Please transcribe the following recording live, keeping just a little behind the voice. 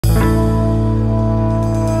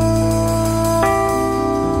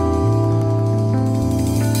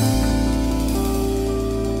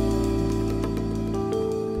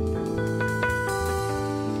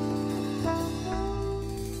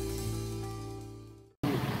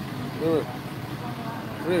Good.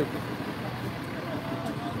 Good.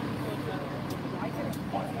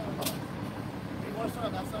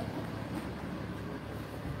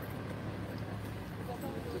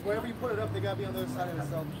 Wherever you put it up, they gotta be on the other side of the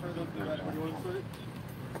cell. I'm sure they'll do that. You want to put it?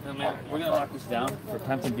 No, man, we're gonna lock this down for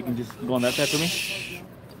time. If you can just go on that side for me.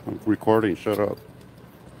 I'm recording. Shut up.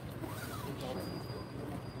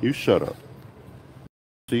 You shut up.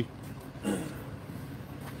 See?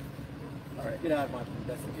 Alright, get out of my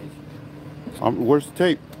investigation. Where's the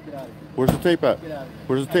tape? Get out of here. Where's the tape at? Get out of here.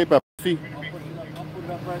 Where's the tape at? See? I'll put it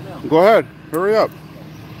up right now. Go ahead. Hurry up.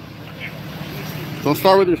 Don't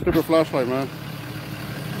start with your stupid flashlight, man.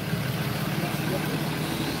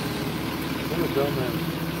 What a dumb man.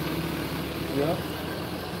 Yeah.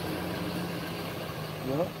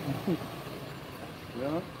 Yeah.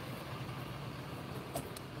 Yeah.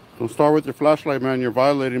 Don't start with your flashlight, man. You're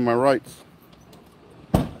violating my rights.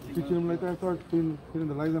 Teaching him like that, start hitting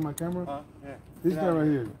the lights on my camera. Yeah. This guy right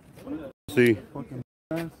here. See? Fucking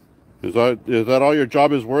ass. Is that all your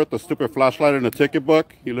job is worth? A stupid flashlight and a ticket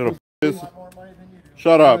book? You little bitches.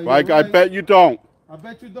 Shut up. I bet you don't. I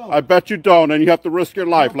bet you don't. I bet you don't, and you have to risk your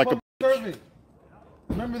life like a servant.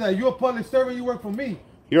 Remember that. You're a public servant. You work for me.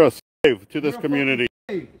 You're a slave to this community.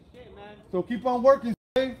 So keep on working,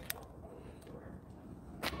 slave.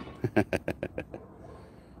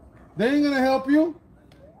 They ain't gonna help you.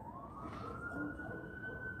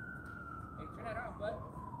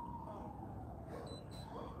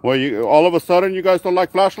 Well, all of a sudden you guys don't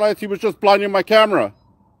like flashlights? He was just blinding my camera.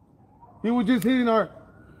 He was just hitting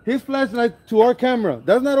his flashlight to our camera.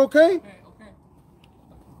 That's not okay? Okay.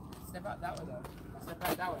 Step out that way, though. Step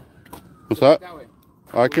out that way. What's that? That way.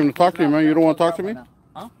 I came to talk to you, man. You don't want to talk to me?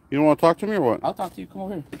 Huh? You don't want to talk to me or what? I'll talk to you. Come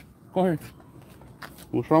over here. Come over here.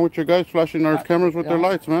 What's wrong with your guys flashing our cameras with their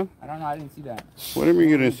lights, man? I don't know. I didn't see that. What do you mean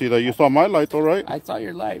you didn't see that? You saw my light, though, right? I saw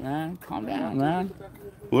your light, man. Calm down, man.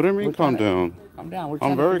 What do you mean, calm down? Calm down.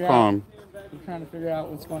 I'm very calm. We're trying to figure out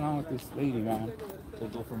what's going on with this lady, man.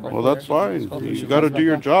 Well, that's fine. You got to do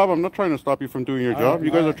your job. I'm not trying to stop you from doing your job.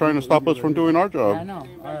 You guys are trying to stop us from doing our Yeah, I job. know.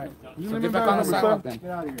 All right. What's So your get name back on the and badge sidewalk number, then. sir?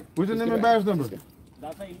 Get out of here. What's your name and badge number?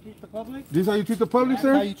 That's how you treat the public? This how you treat the public, That's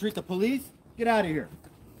how sir? you treat the police? Get out of here.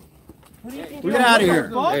 Get out of here.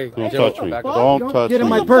 Hey, Don't touch me. Don't touch Get in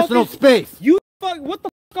my me. personal space. You fuck, what the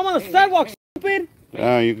fuck? I'm on the sidewalk, stupid.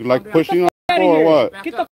 Yeah, you like pushing on the Out of floor or here. what?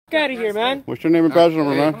 Get the fuck out of here, man. What's your name and badge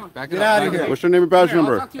number, man? Get out of here. What's your name and badge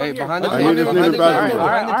number? Hey, behind I need his name and badge number. All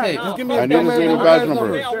right. Give me I his need his name and badge Hey,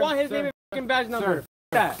 number. I want his name and fucking badge number. F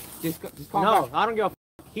that. Just calm No, down. I don't give a fuck.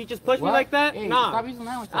 He just pushed me What? like that? Hey, Nah. stop using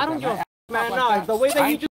language like I don't that, give a fuck, man. Stop Nah, like the way that I-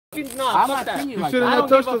 you just fucking, nah, I'm fuck not that. treating you You like should've that. I not don't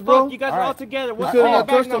touched give a us, bro. fuck. You guys are All all right. together. What's should've your not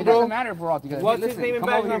badge touched us, number? bro. Doesn't matter if we're all together. What's Hey, his listen, name and come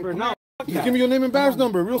badge over here. number? Come No. here. Just give me your name and badge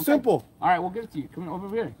number. Real simple. All right, we'll give it to you. Come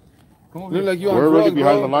over here. Come over Look here. like you on We're already drugs,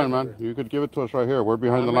 behind bro. the line, man. You could give it to us right here. We're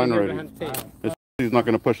behind the I'm line right here already. behind the tape. He's not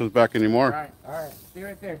going to push us back anymore. All right. Stay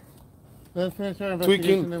right there. Let's finish our Tweaking.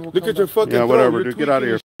 investigation, then we'll Look come at your back. fucking Yeah, throat. whatever, You're dude. Get out of tweaking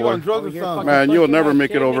here, and shit on boy. drugs or You're something. Man, you'll fucking never punching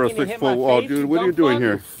make it my over a shit, making me 6-foot hit my wall, face, dude. you What are you dumb doing fuck.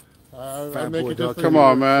 here? I make a difference. Come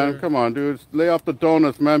on, man. Come on, dude. Lay off the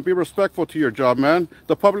donuts, man. Be respectful to your job, man.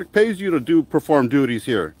 The public pays you to perform duties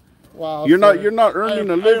here. Wow, You're sir. not earning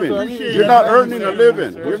a living. appreciate You're it. not earning a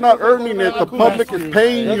living. You're not earning it. The public is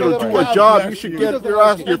paying you to do a job. You should get your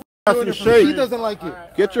ass in He shape. doesn't like it.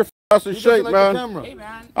 Get your ass in He doesn't shape, like the man. camera. Hey,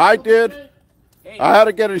 man. I did. Hey, I had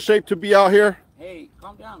to get in shape to be out here. hey,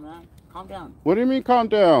 calm down, man. Calm down. What do you mean calm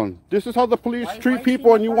down? This is how the police Why treat you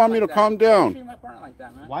people treating and you my want me to partner calm like that? Why you down. treating my partner like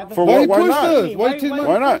that, man? Why the For Why what? you Why pushed not? us? Why you take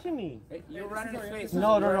Why not? Hey, you're running his face.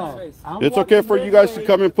 No. It's okay for you guys to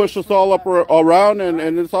come and push us all up around, and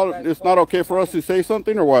it's not okay for us to say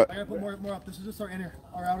something or what? I gotta put more up. This is just our inner.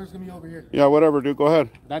 Our outer's gonna be over here. Yeah, whatever, dude. Go ahead.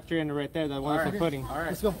 That's your end right there. The one that's putting. All right.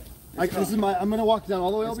 Let's go. This is my. I'm gonna walk down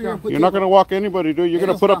all the way over here. And put You're not gonna walk anybody, dude. You're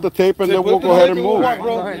gonna put up the tape, and then we'll go ahead and move.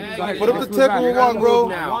 Go ahead. Put up the tape and we'll walk, bro.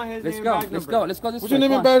 Let's go. Let's go. Let's go this What's way. your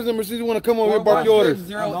name and badge number? See, you want to come over here and bark your orders.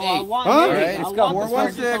 41608. Huh? All right, let's go.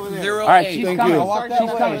 41608. All right, she's Thank coming. you.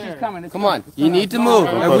 She's coming. She's coming. Come on, you need to move.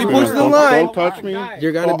 Don't If touch we me, push man. the line, Don't touch me.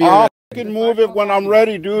 you're gonna be. I'll fucking move it when I'm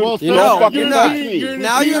ready, dude. You Don't know, fucking you're touch not. me.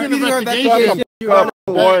 Now you're gonna be your Shut investigation. up,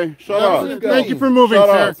 boy. Shut up. Thank you for moving, Shut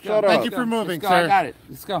sir. up. Shut Thank up. you for moving, Let's go. I sir. got it.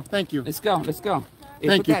 Let's go. Thank you. Let's go. Let's go. Hey,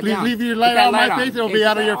 Thank put you. that Please down. leave your Put light that on my light face. It'll Hey, be put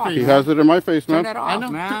out of that your off. He face. has it in my face, Turn man. that I off, know.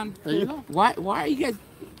 man. There you go. Why are you guys?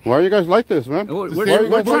 Why are you guys like this, man? We're Why are you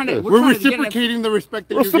guys like this? We're trying to get reciprocating the respect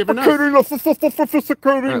that you're giving us.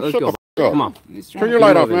 Reciprocating. let's Shut go. the fuck up. Come on, Turn your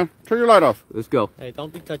light off, man. Turn your light off. let's go. Hey,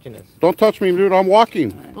 don't be touching this. Don't touch me, dude. I'm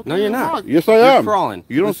walking. No, you're not. Yes, I You're am. crawling.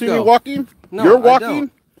 You don't Let's see go. me walking? No, You're I walking?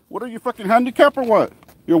 don't. What are you, fucking handicapped or what?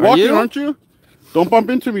 You're Are walking, you? aren't you? Don't bump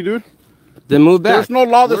into me, dude. Then move back. There's no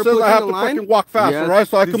law that We're says I pushing have the to line. fucking walk fast, Yes. alright?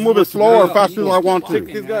 So I This can is move what it slower or you- faster as I want Check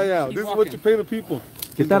to. this guy out. This is what you pay the people.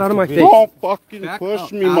 Get that out of my face. Don't fucking Back push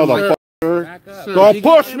up. me, Out of my- motherfucker. Don't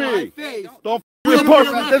push me. Don't fucking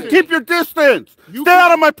push me. Then keep your distance. Stay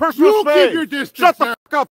out of my personal space. keep your distance, Shut the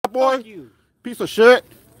fuck up, boy. Piece of shit.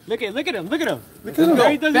 Look at him. Look at him. He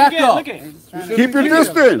does Back it again. up. Look at him. Keep your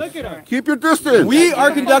distance. Look at him. Keep your distance. We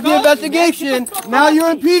are conducting an investigation. Now you're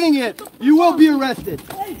impeding it. You will be arrested.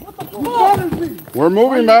 We're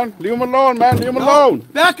moving, man. Leave him alone, man. Leave him alone.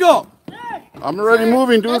 Back up. I'm already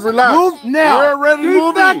moving, dude. Relax. Move now. We're already Dude,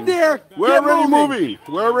 moving. back there. We're Get already moving. moving.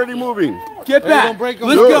 We're already moving. Get back. don't break 'em.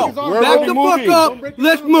 Let's Dude, go. we're Back already the moving. fuck up.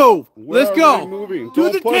 Let's move. Let's We're go. already moving. To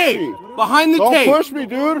Don't the push tape. me. Behind the Don't tape. push me,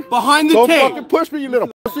 dude. Behind the Don't tape. fucking push me, you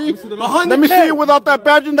little pussy. Behind Let the me see tape. you without that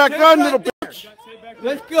badge and that gun, little bitch.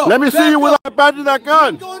 Let's go. Let me see you without that badge and that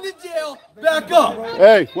gun. Going to jail. Back up.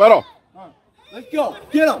 Hey, Weddle. Let's go.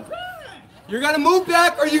 Get him. You're gonna move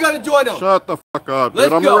back or you gotta join them. Shut the fuck up, dude.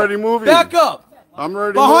 Let's I'm go. already moving. Back up. I'm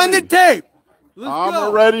already Behind the moving. tape. Let's I'm go.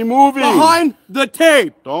 already moving. Behind the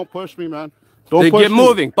tape. Don't push me, man. Don't They push get me.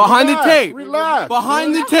 moving. Behind Relax, the tape. Relax.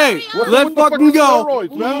 Behind the tape. What's Let's with the fucking go.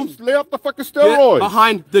 Steroids, man. Lay off the fucking Get steroids.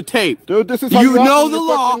 behind the tape. Dude, this is how You act know when the you're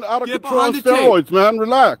law. fucking out of Get control on behind the tape. steroids, man.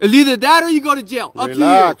 Relax. It's either that or you go to jail. Up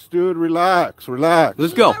Relax, dude. Relax. Relax. to you.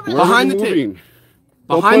 Let's go. We're Behind the already tape. moving.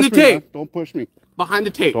 Don't Behind the push me, man. tape. Don't push me. Behind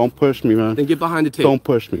the tape. Don't push me, man. Then get behind the tape. Don't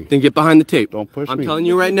push me. Then get behind the tape. Don't push I'm me. telling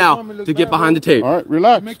you right now to get behind the tape. All right,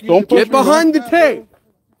 relax. Don't push Get me, man. behind the tape.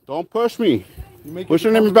 Don't push me. What's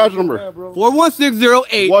your name and badge number?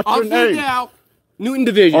 41608. What's your Officer name? Dow, Newton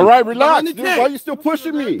Division. All right, relax. Behind the Dude, tape. why are you still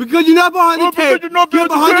pushing me? Because you're not behind the Oh, because tape. you're not Get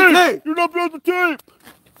behind behind the the tape. tape. You're not behind the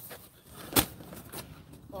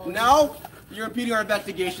tape. Now you're impeding our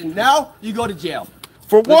investigation. Now you go to jail.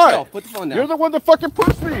 For Let's go. what? Put the phone down. You're the one that fucking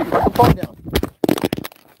pushed me. Put the phone down.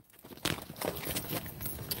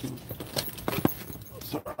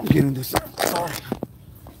 I'm getting this out. Sorry.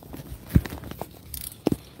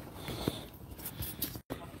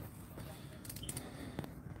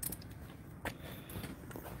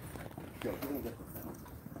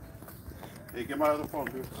 Hey, get my other phone,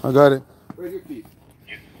 dude. I got it. Where's your keys?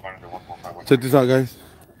 Check this out, guys.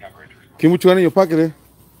 ¿Qué mucho got in your pocket, eh?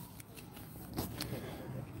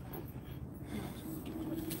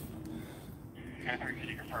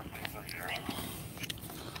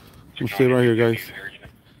 You stay right here, guys.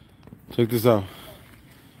 Check this out.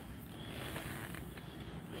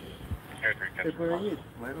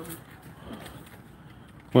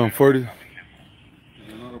 Well, 40. You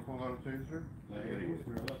know to pull out a taser?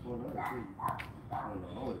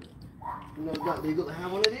 You know it's not legal to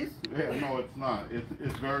have one of these? Yeah, no, it's not.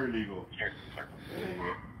 It's very legal.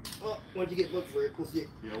 Oh, why don't you get look for it? We'll see.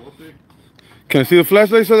 Yeah, we'll see. Can I see the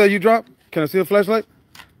flashlight, sir, that you dropped? Can I see the flashlight?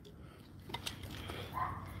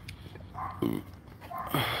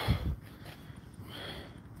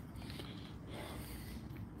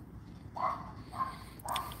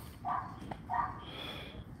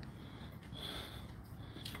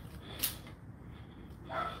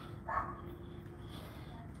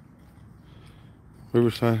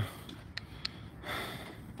 Riverside.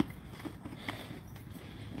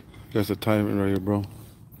 That's a timing right here, bro.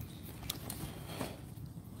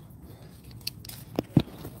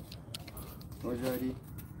 Where's your ID?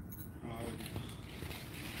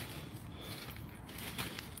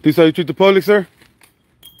 This how you treat the public, sir?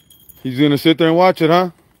 He's gonna sit there and watch it,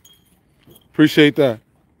 huh? Appreciate that.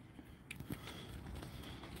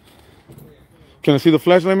 Can I see the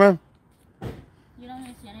flashlight, man? You don't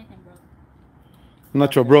need to see anything, bro. I'm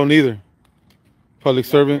not your bro neither. Public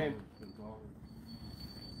servant.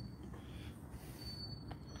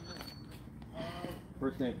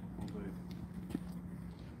 First name.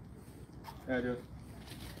 Address.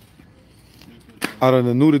 Out of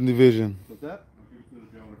the Newton Division. What's that?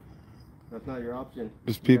 That's not your option.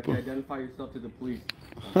 There's You people. have to identify yourself to the police.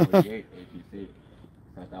 That's 48 APC. It's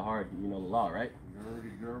not that hard. You know the law, right? You're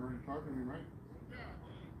already talking to me, right?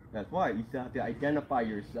 That's why. You still have to identify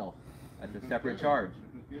yourself. That's a separate charge.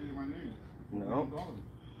 I just gave you my name. No.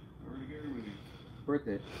 I already gave you my name.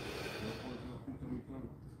 Birthday.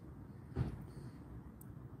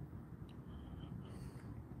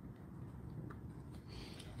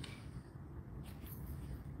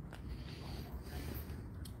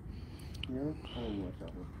 Yeah, I don't know what's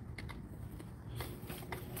up.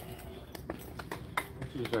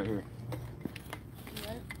 She's right here.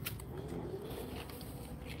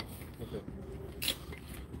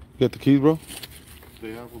 You got the keys, bro?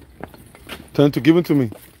 They have them. Tell him to give them to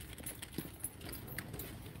me.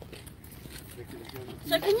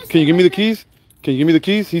 So Can you give me the keys? Can you give me the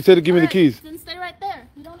keys? He said to give me the keys. Does